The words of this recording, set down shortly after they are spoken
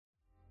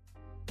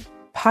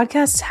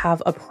Podcasts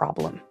have a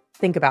problem.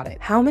 Think about it.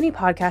 How many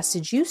podcasts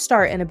did you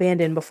start and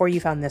abandon before you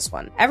found this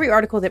one? Every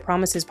article that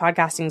promises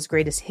podcasting's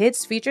greatest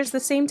hits features the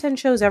same 10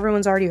 shows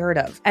everyone's already heard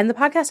of. And the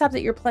podcast app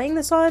that you're playing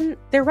this on,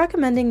 they're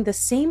recommending the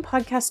same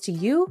podcast to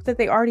you that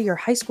they are to your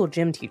high school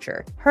gym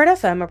teacher. Herd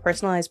FM, a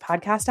personalized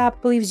podcast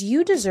app, believes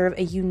you deserve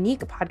a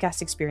unique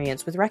podcast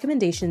experience with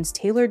recommendations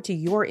tailored to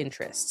your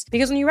interests.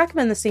 Because when you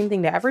recommend the same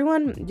thing to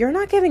everyone, you're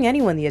not giving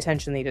anyone the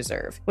attention they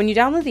deserve. When you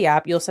download the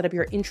app, you'll set up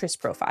your interest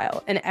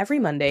profile, and every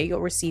Monday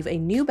you'll receive a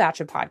new batch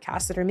of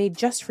podcasts that are made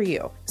just for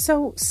you.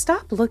 So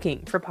stop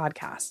looking for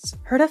podcasts.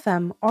 Herd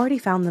FM already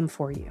found them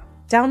for you.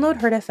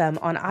 Download Herd FM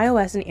on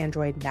iOS and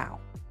Android now.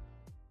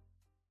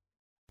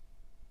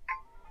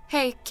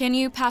 Hey, can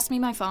you pass me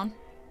my phone?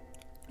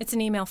 It's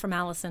an email from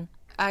Allison.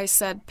 I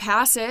said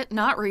pass it,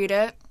 not read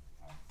it.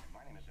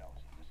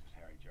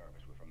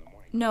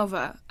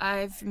 Nova,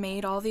 I've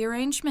made all the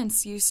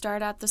arrangements. You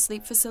start at the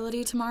sleep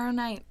facility tomorrow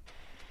night.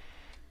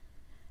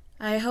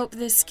 I hope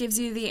this gives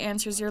you the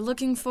answers you're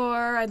looking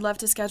for. I'd love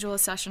to schedule a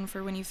session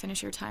for when you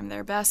finish your time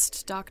there.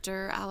 Best,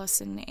 Dr.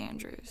 Allison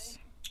Andrews.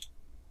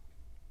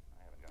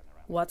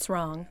 What's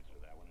wrong?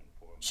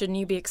 Shouldn't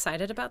you be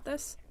excited about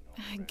this?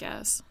 I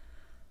guess.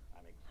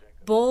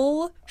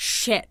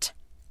 Bullshit.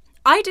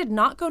 I did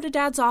not go to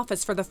Dad's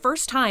office for the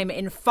first time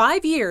in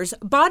 5 years,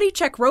 body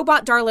check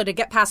Robot Darla to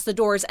get past the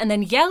doors, and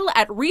then yell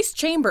at Reese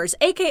Chambers,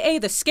 a.k.a.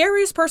 the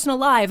scariest person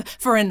alive,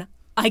 for an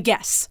I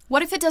guess.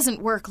 What if it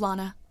doesn't work,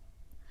 Lana?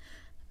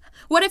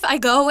 What if I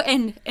go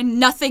and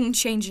nothing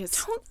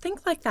changes? Don't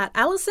think like that.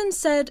 Allison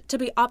said to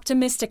be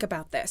optimistic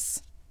about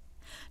this.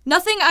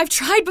 Nothing I've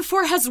tried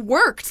before has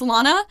worked,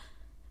 Lana.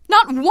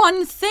 Not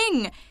one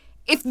thing.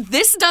 If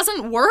this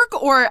doesn't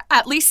work, or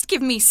at least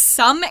give me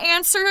some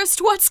answer as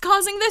to what's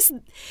causing this,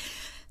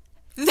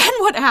 then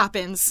what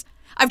happens?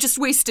 I've just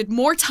wasted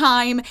more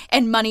time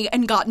and money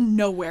and gotten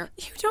nowhere.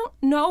 You don't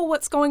know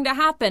what's going to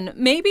happen.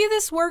 Maybe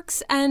this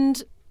works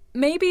and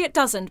maybe it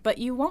doesn't, but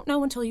you won't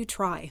know until you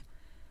try.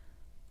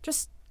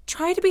 Just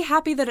try to be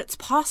happy that it's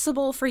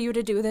possible for you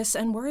to do this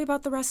and worry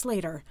about the rest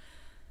later.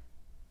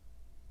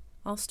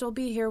 I'll still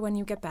be here when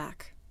you get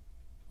back.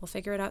 We'll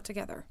figure it out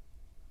together.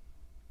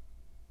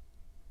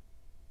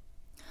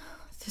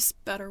 This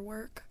better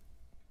work.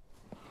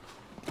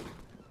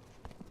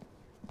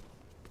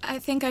 I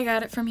think I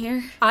got it from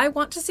here. I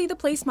want to see the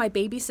place my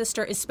baby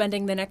sister is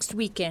spending the next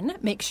week in.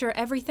 Make sure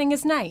everything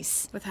is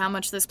nice. With how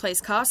much this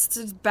place costs,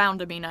 it's bound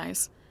to be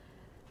nice.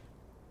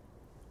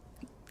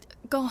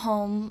 Go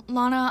home.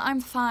 Lana,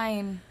 I'm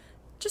fine.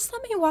 Just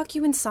let me walk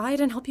you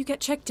inside and help you get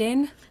checked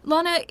in.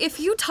 Lana,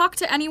 if you talk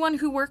to anyone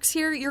who works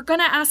here, you're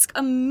gonna ask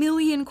a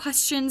million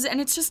questions,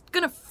 and it's just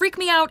gonna freak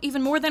me out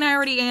even more than I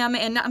already am,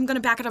 and I'm gonna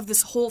back out of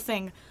this whole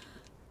thing.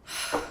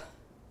 Do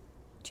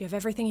you have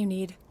everything you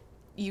need?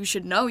 You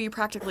should know you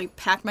practically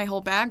packed my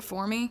whole bag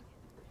for me.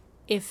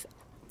 If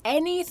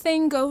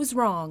anything goes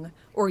wrong,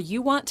 or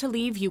you want to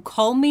leave, you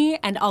call me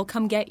and I'll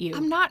come get you.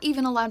 I'm not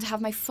even allowed to have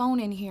my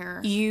phone in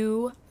here.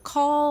 You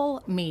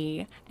call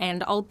me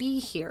and I'll be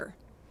here.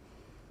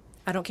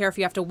 I don't care if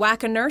you have to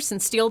whack a nurse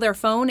and steal their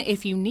phone.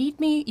 If you need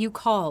me, you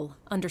call.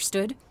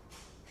 Understood?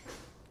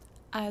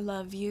 I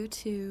love you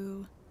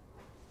too.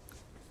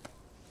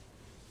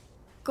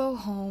 Go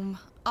home.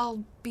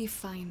 I'll be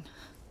fine.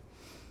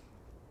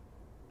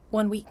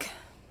 1 week.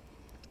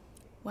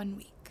 1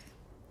 week.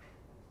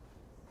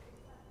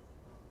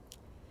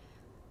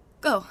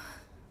 Go.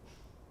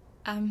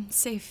 I'm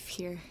safe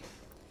here.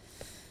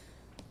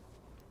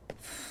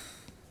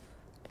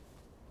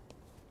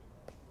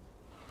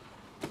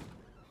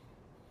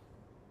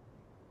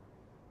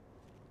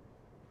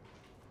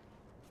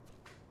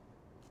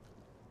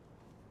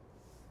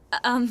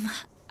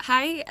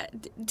 Hi.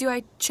 Do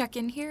I check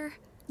in here?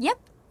 Yep.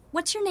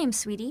 What's your name,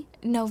 sweetie?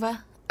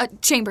 Nova.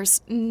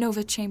 Chambers.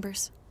 Nova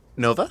Chambers.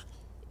 Nova?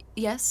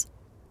 Yes?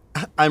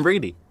 I'm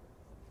Brady.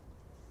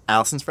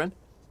 Allison's friend?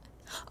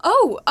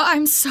 Oh,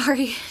 I'm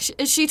sorry.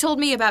 She told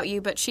me about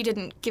you, but she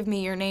didn't give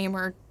me your name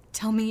or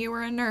tell me you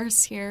were a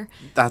nurse here.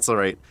 That's all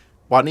right.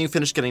 Why don't you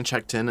finish getting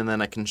checked in, and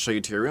then I can show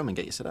you to your room and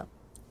get you set up.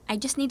 I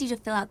just need you to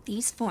fill out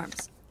these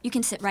forms. You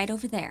can sit right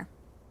over there.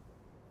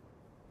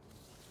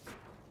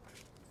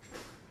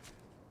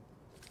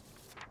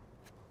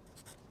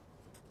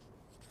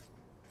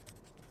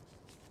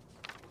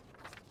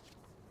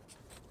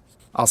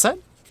 All set?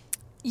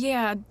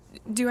 Yeah.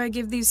 Do I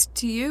give these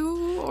to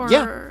you, or...?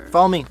 Yeah,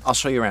 follow me. I'll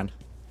show you around.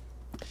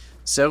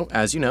 So,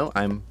 as you know,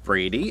 I'm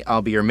Brady.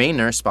 I'll be your main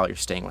nurse while you're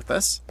staying with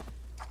us.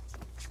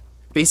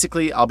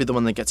 Basically, I'll be the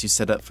one that gets you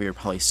set up for your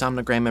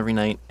polysomnogram every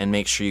night and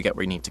make sure you get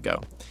where you need to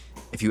go.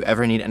 If you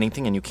ever need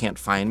anything and you can't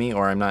find me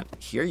or I'm not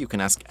here, you can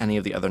ask any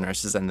of the other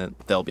nurses and then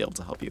they'll be able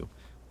to help you.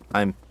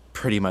 I'm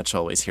pretty much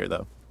always here,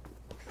 though.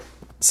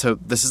 So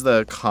this is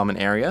the common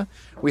area.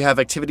 We have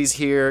activities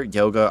here,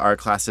 yoga, art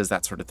classes,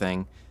 that sort of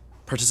thing.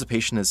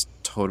 Participation is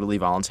totally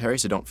voluntary,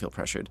 so don't feel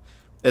pressured.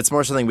 It's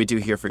more something we do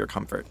here for your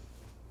comfort.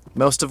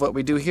 Most of what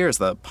we do here is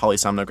the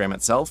polysomnogram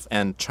itself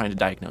and trying to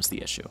diagnose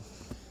the issue.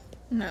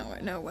 Now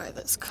I know why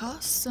this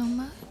costs so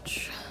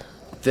much.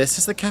 This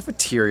is the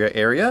cafeteria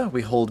area.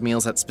 We hold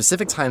meals at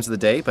specific times of the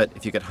day, but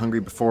if you get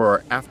hungry before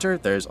or after,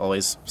 there's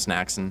always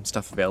snacks and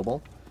stuff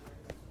available.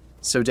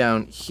 So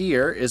down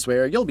here is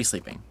where you'll be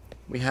sleeping.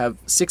 We have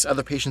 6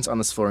 other patients on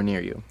this floor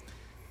near you.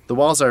 The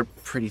walls are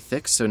pretty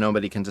thick, so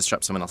nobody can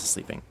disrupt someone else's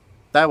sleeping.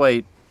 That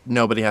way,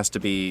 nobody has to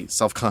be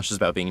self-conscious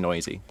about being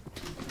noisy.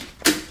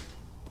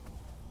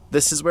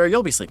 This is where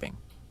you'll be sleeping.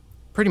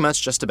 Pretty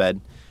much just a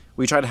bed.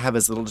 We try to have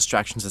as little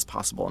distractions as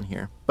possible in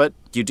here, but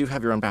you do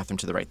have your own bathroom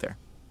to the right there.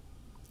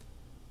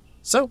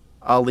 So,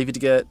 I'll leave you to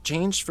get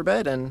changed for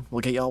bed, and we'll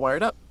get you all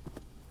wired up.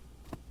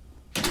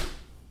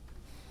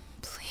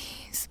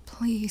 Please,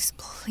 please,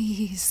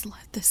 please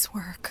let this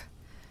work.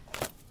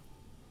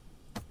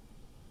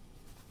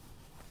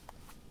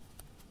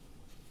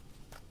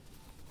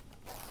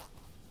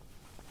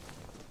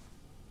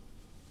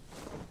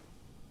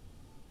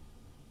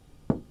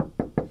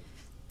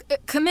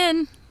 Come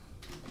in.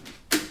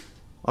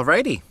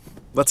 Alrighty,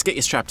 let's get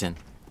you strapped in.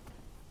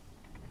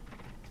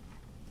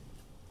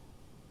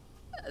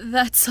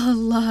 That's a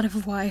lot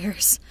of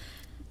wires.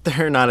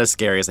 They're not as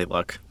scary as they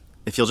look.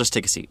 If you'll just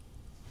take a seat.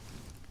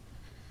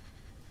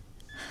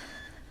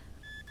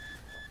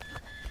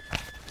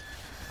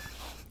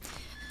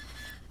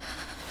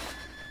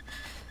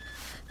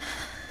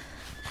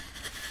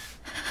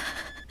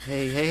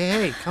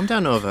 Hey, calm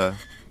down, Nova.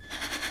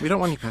 We don't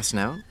want you passing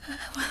out.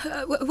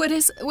 What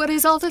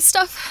is all this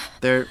stuff?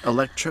 They're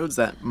electrodes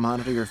that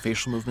monitor your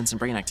facial movements and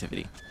brain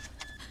activity.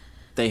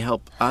 They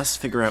help us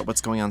figure out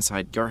what's going on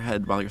inside your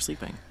head while you're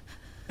sleeping.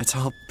 It's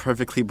all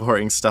perfectly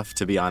boring stuff,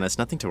 to be honest.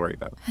 Nothing to worry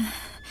about.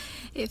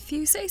 If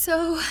you say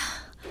so.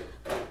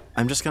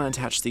 I'm just going to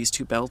attach these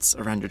 2 belts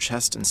around your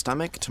chest and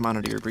stomach to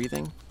monitor your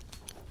breathing.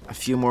 A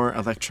few more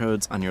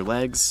electrodes on your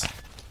legs.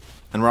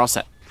 And we're all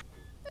set.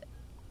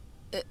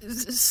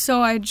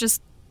 So I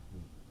just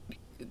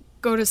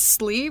go to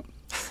sleep?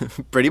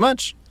 Pretty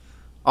much.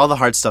 All the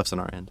hard stuff's on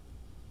our end.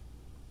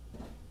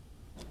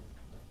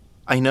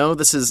 I know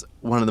this is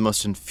one of the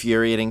most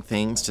infuriating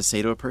things to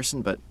say to a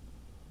person, but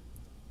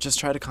just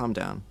try to calm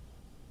down.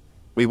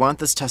 We want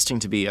this testing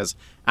to be as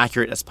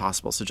accurate as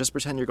possible, so just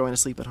pretend you're going to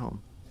sleep at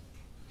home.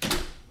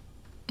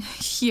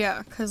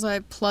 Yeah, 'cause I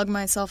plug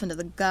myself into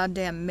the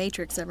goddamn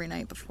Matrix every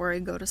night before I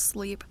go to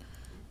sleep.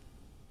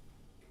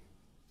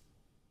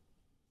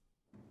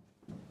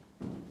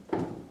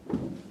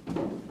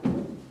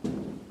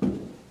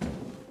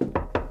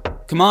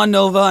 Come on,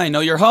 Nova, I know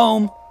you're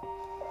home.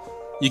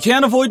 You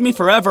can't avoid me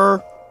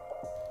forever.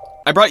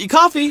 I brought you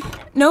coffee.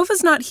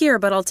 Nova's not here,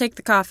 but I'll take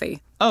the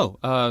coffee.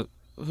 Oh,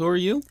 who are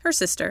you? Her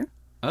sister.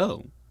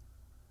 Oh.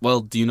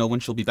 Well, do you know when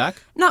she'll be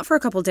back? Not for a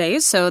couple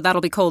days, so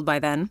that'll be cold by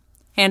then.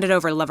 Hand it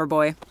over, lover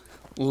boy.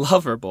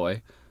 Lover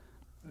boy?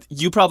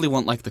 You probably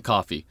won't like the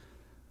coffee.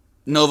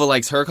 Nova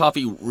likes her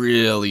coffee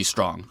really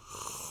strong.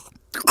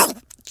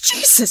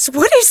 Jesus,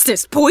 what is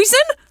this, poison?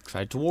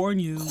 Tried to warn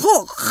you.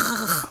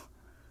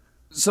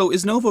 So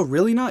is Nova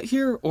really not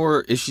here,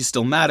 or is she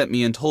still mad at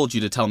me and told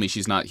you to tell me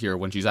she's not here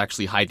when she's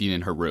actually hiding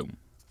in her room?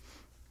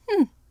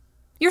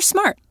 You're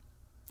smart.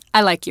 I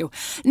like you.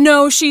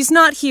 No, she's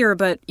not here,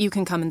 but you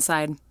can come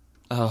inside.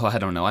 Oh, I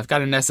don't know. I've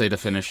got an essay to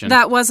finish and...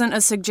 That wasn't a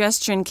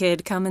suggestion,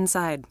 kid. Come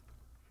inside.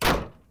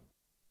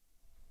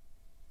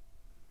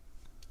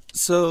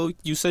 So,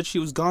 you said she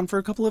was gone for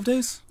a couple of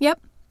days? Yep.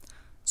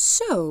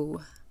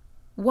 So,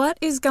 what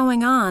is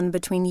going on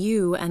between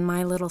you and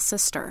my little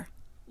sister?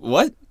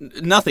 What?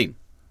 Nothing.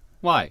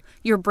 Why?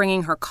 You're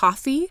bringing her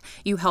coffee.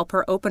 You help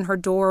her open her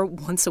door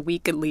once a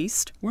week at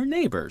least. We're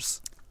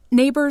neighbors.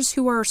 Neighbors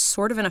who are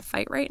sort of in a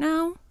fight right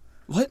now?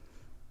 What?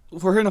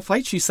 We're in a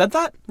fight? She said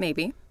that?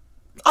 Maybe.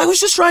 I was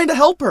just trying to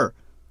help her.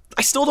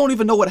 I still don't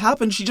even know what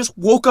happened. She just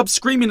woke up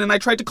screaming and I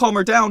tried to calm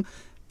her down.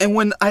 And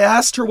when I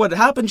asked her what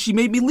happened, she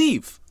made me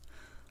leave.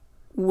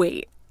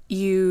 Wait,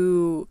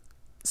 you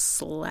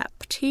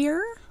slept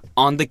here?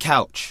 On the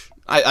couch.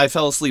 I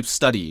fell asleep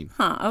studying.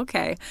 Huh,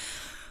 okay.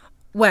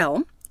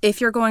 Well, if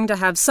you're going to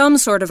have some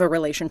sort of a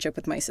relationship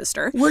with my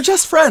sister... We're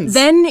just friends.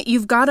 Then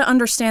you've got to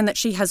understand that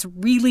she has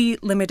really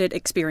limited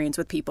experience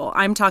with people.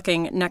 I'm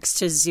talking next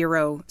to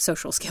 0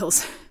 social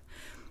skills.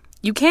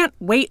 You can't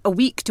wait a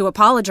week to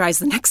apologize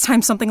the next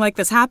time something like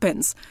this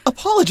happens.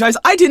 Apologize?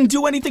 I didn't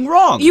do anything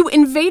wrong. You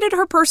invaded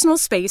her personal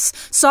space,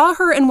 saw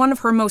her in one of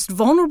her most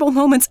vulnerable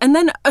moments, and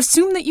then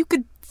assumed that you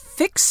could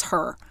fix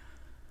her.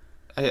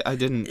 I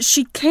didn't...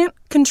 She can't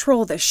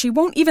control this. She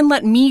won't even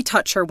let me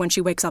touch her when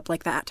she wakes up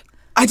like that.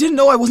 I didn't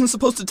know I wasn't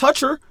supposed to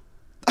touch her.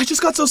 I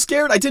just got so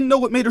scared. I didn't know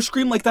what made her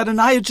scream like that,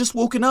 and I had just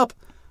woken up.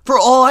 For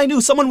all I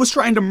knew, someone was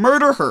trying to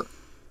murder her.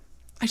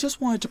 I just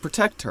wanted to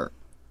protect her.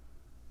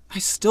 I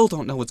still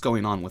don't know what's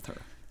going on with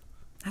her.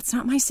 That's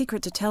not my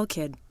secret to tell,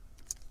 kid.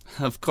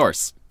 Of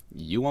course.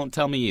 You won't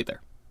tell me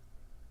either.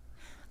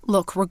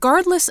 Look,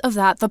 regardless of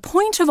that, the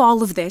point of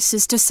all of this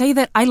is to say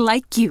that I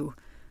like you.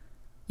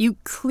 You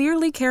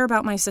clearly care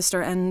about my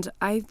sister, and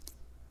I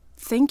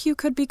think you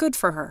could be good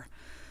for her.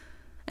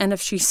 And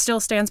if she still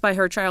stands by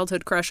her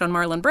childhood crush on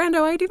Marlon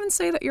Brando, I'd even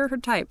say that you're her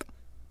type.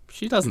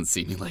 She doesn't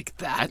see me like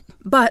that.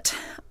 But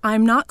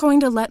I'm not going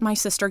to let my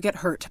sister get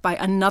hurt by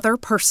another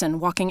person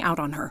walking out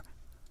on her.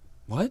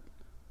 What?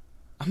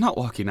 I'm not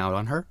walking out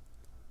on her.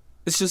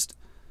 It's just,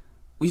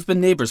 we've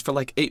been neighbors for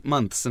like 8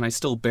 months and I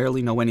still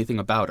barely know anything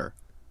about her.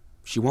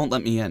 She won't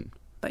let me in.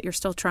 But you're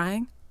still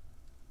trying?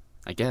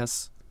 I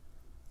guess.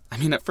 I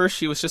mean, at first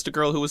she was just a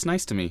girl who was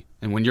nice to me,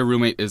 and when your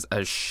roommate is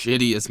as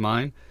shitty as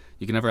mine,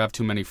 you can never have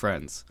too many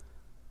friends.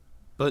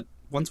 But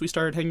once we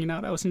started hanging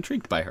out, I was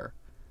intrigued by her.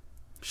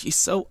 She's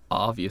so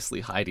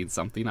obviously hiding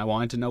something, I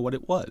wanted to know what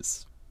it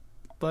was.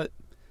 But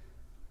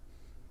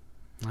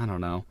I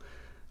don't know.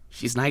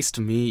 She's nice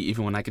to me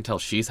even when I can tell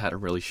she's had a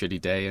really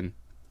shitty day, and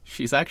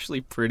she's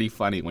actually pretty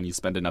funny when you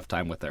spend enough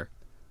time with her.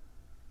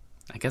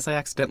 I guess I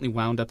accidentally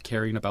wound up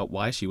caring about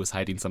why she was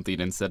hiding something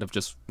instead of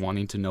just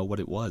wanting to know what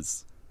it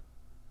was.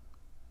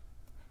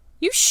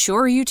 You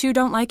sure you two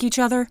don't like each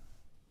other?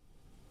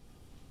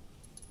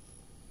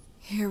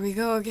 Here we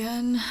go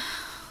again.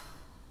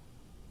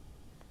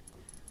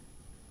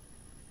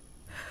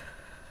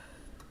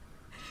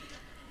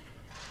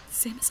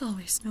 Same as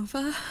always,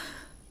 Nova.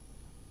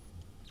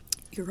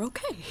 You're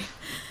okay.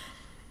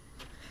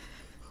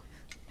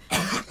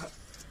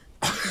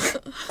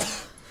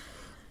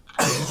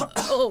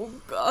 Oh,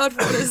 God,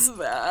 what is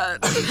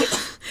that?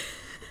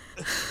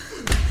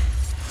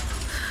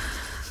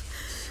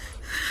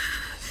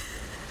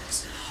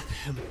 Stop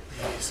him,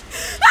 please.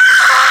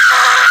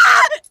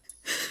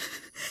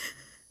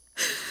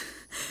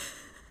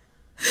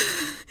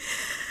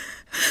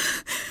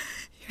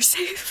 You're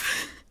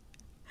safe.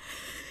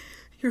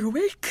 You're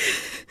awake.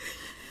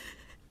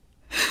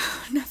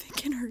 Nothing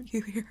can hurt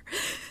you here.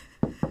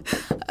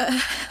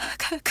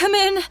 Come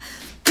in.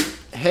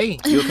 Hey,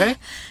 you okay?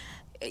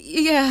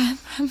 Yeah,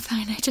 I'm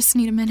fine. I just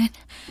need a minute.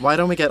 Why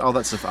don't we get all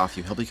that stuff off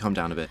you? Help you calm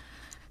down a bit.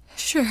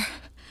 Sure.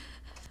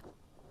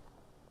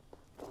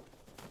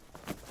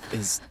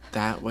 Is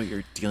that what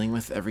you're dealing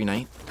with every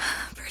night?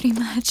 Pretty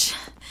much.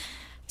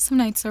 Some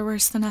nights are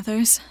worse than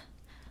others.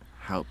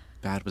 How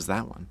bad was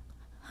that one?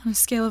 On a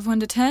scale of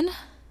 1 to 10,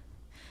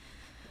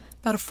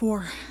 about a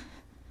 4.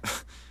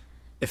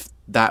 If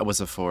that was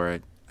a 4,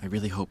 I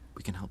really hope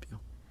we can help you.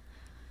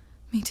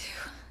 Me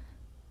too.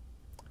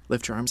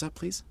 Lift your arms up,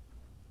 please.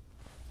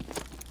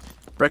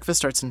 Breakfast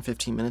starts in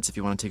 15 minutes if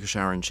you want to take a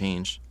shower and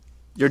change.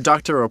 Your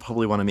doctor will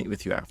probably want to meet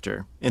with you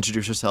after.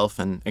 Introduce yourself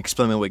and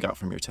explain what we got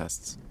from your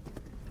tests.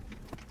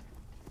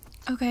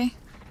 Okay.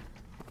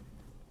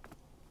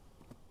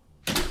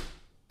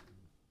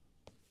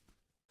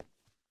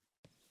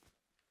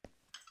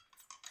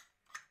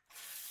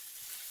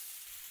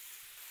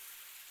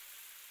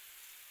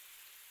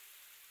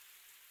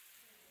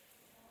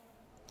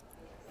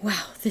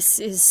 Wow, this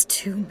is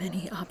too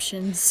many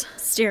options.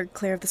 Steer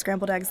clear of the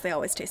scrambled eggs, they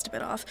always taste a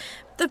bit off.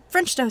 The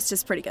French toast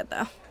is pretty good,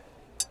 though.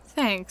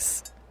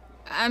 Thanks.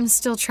 I'm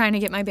still trying to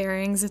get my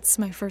bearings. It's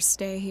my first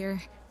day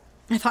here.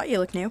 I thought you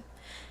looked new.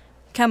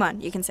 Come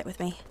on, you can sit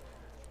with me.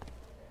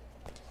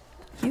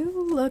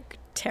 You look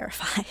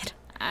terrified.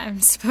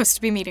 I'm supposed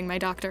to be meeting my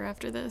doctor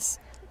after this.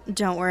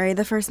 Don't worry,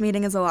 the first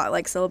meeting is a lot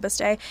like syllabus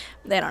day.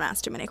 They don't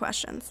ask too many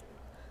questions.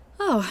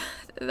 Oh,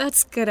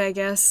 that's good, I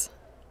guess.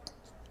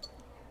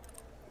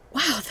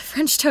 Wow, the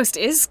French toast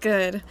is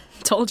good.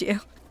 Told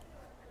you.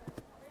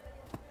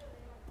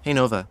 Hey,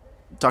 Nova.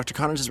 Dr.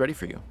 Connors is ready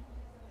for you.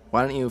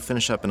 Why don't you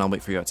finish up and I'll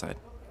wait for you outside?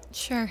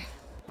 Sure.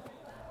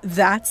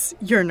 That's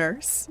your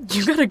nurse?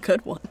 You got a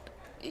good one.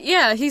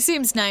 Yeah, he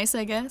seems nice,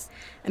 I guess.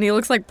 And he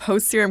looks like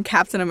post-serum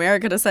Captain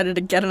America decided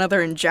to get another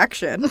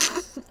injection.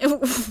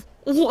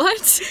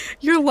 What?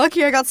 You're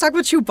lucky I got stuck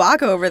with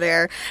Chewbacca over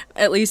there.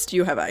 At least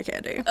you have eye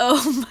candy.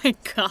 Oh my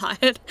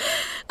god.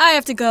 I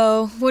have to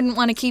go. Wouldn't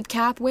want to keep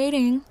Cap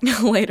waiting.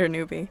 Later,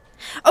 newbie.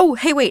 Oh,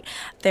 hey, wait.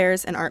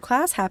 There's an art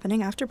class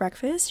happening after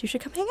breakfast. You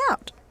should come hang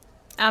out.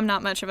 I'm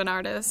not much of an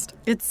artist.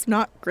 It's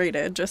not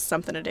graded, just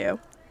something to do.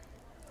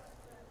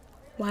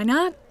 Why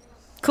not?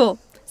 Cool.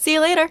 See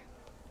you later.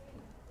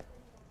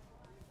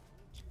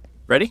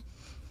 Ready?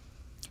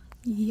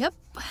 Yep.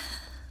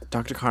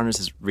 Dr. Connors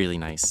is really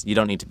nice. You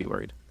don't need to be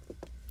worried.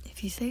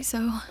 If you say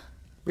so.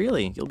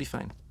 Really, you'll be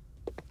fine.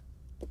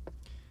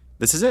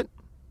 This is it.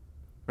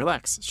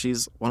 Relax.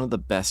 She's one of the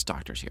best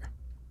doctors here.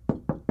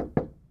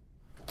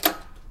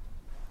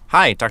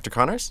 Hi, Dr.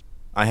 Connors.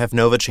 I have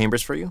Nova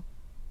Chambers for you.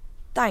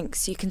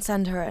 Thanks, you can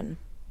send her in.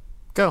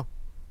 Go.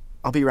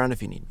 I'll be around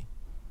if you need me.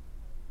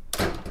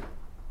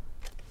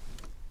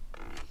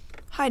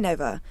 Hi,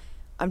 Nova.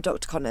 I'm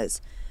Dr. Connors.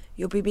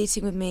 You'll be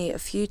meeting with me a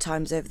few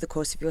times over the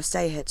course of your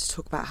stay here to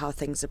talk about how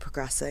things are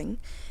progressing.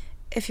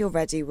 If you're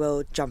ready,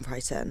 we'll jump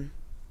right in.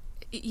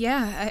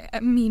 Yeah, I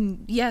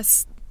mean,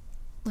 yes.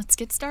 Let's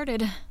get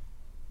started.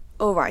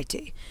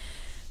 Alrighty.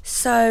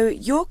 So,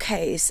 your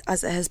case,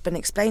 as it has been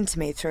explained to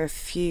me through a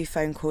few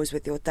phone calls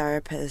with your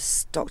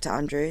therapist, Dr.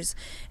 Andrews,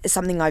 is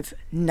something I've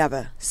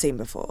never seen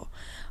before.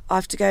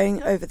 After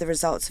going over the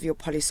results of your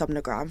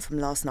polysomnogram from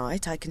last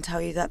night, I can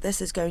tell you that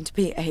this is going to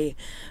be a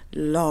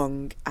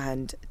long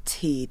and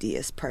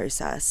tedious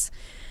process.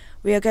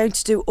 We are going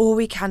to do all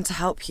we can to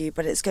help you,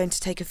 but it's going to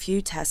take a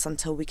few tests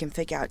until we can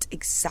figure out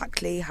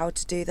exactly how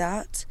to do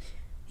that.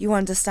 You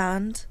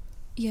understand?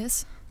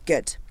 Yes.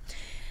 Good.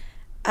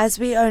 As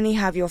we only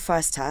have your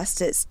first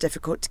test, it's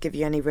difficult to give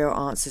you any real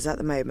answers at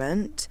the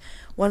moment.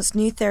 Once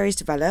new theories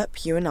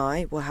develop, you and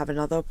I will have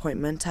another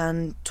appointment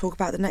and talk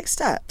about the next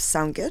steps.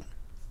 Sound good?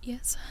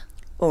 Yes.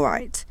 All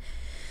right.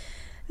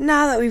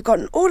 Now that we've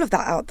gotten all of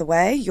that out the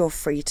way, you're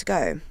free to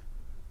go.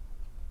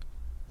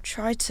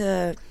 Try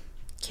to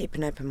keep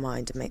an open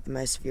mind and make the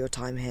most of your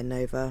time here,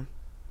 Nova.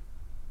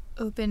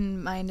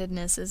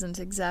 Open-mindedness isn't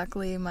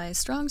exactly my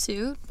strong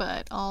suit,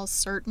 but I'll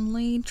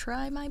certainly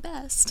try my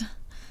best.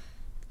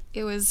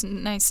 It was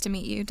nice to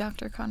meet you,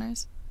 Dr.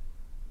 Connors.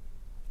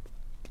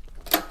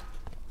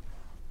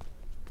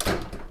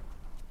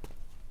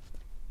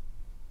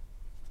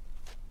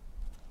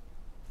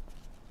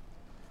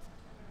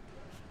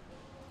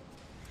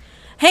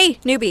 Hey,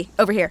 newbie,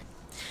 over here.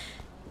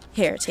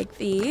 Here, take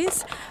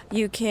these.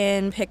 You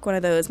can pick one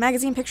of those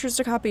magazine pictures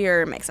to copy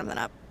or make something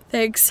up.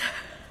 Thanks.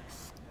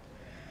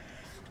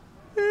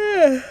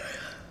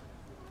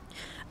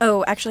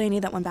 Oh, actually, I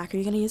need that one back. Are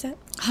you going to use it?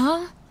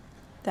 Huh?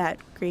 That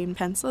green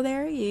pencil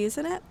there, you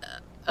using it?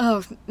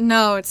 Oh,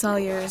 no, it's all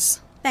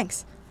yours.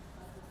 Thanks.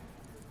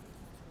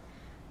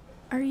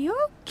 Are you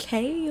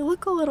okay? You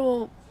look a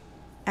little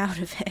out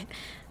of it.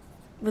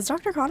 Was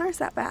Dr. Connors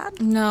that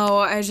bad? No,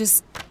 I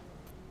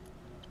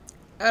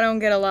don't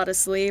get a lot of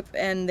sleep,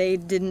 and they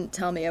didn't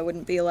tell me I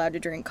wouldn't be allowed to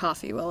drink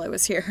coffee while I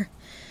was here.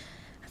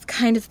 I've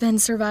kind of been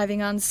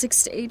surviving on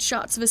 6 to 8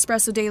 shots of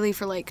espresso daily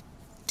for like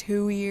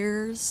 2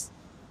 years.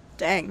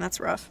 Dang, that's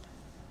rough.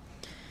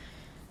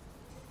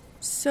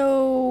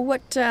 So,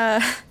 what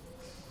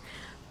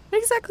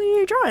exactly are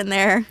you drawing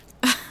there?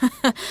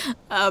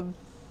 A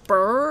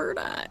bird?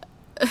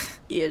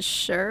 You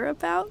sure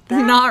about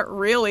that? Not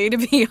really, to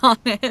be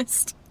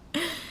honest.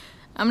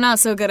 I'm not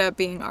so good at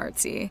being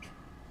artsy.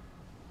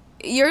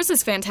 Yours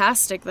is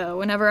fantastic, though.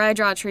 Whenever I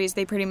draw trees,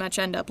 they pretty much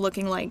end up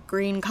looking like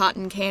green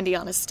cotton candy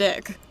on a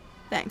stick.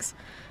 Thanks.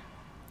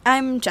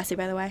 I'm Jessie,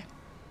 by the way.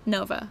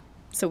 Nova.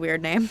 It's a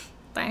weird name.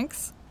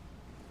 Thanks.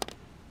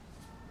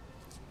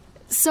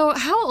 So,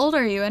 how old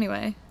are you,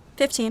 anyway?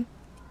 15.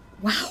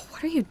 Wow,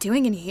 what are you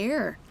doing in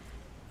here?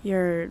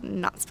 You're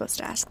not supposed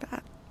to ask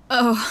that.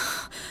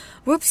 Oh,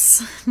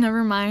 whoops.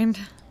 Never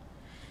mind.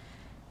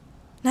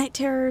 Night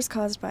terrors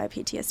caused by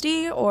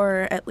PTSD,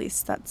 or at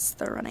least that's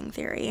the running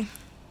theory.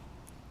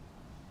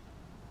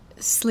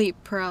 Sleep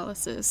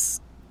paralysis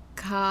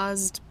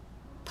caused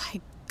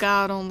by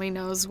God only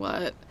knows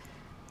what.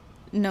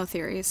 No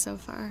theories so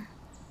far.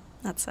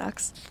 That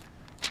sucks.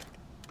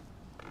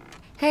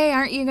 Hey,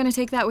 aren't you gonna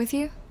take that with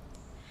you?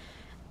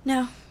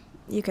 No,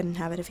 you can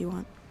have it if you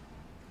want.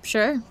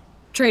 Sure.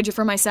 Trade you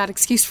for my sad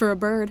excuse for a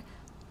bird.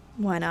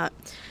 Why not?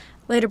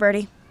 Later,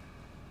 birdie.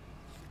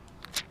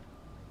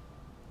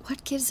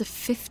 What gives a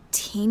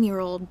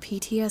 15-year-old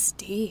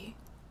PTSD?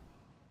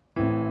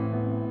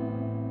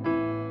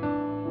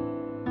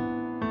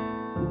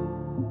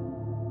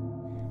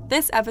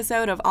 This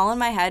episode of All in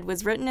My Head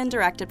was written and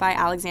directed by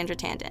Alexandra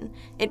Tandon.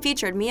 It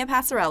featured Mia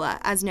Passarella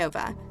as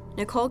Nova,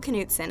 Nicole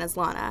Knutson as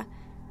Lana,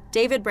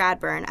 David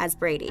Bradburn as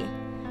Brady,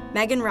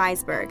 Megan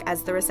Reisberg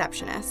as the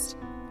receptionist,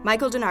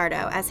 Michael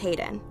DiNardo as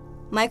Hayden,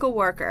 Michael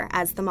Worker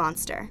as the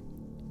monster,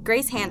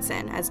 Grace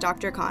Hansen as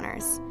Dr.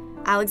 Connors,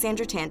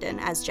 Alexandra Tandon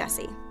as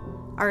Jessie.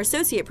 Our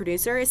associate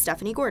producer is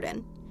Stephanie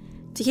Gordon.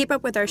 To keep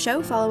up with our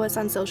show, follow us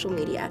on social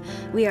media.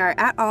 We are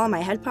at All in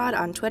My Head Pod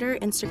on Twitter,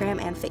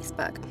 Instagram, and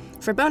Facebook.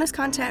 For bonus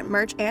content,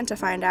 merch, and to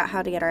find out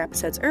how to get our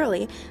episodes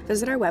early,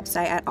 visit our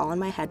website at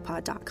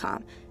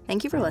allinmyheadpod.com.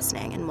 Thank you for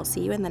listening, and we'll see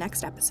you in the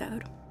next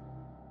episode.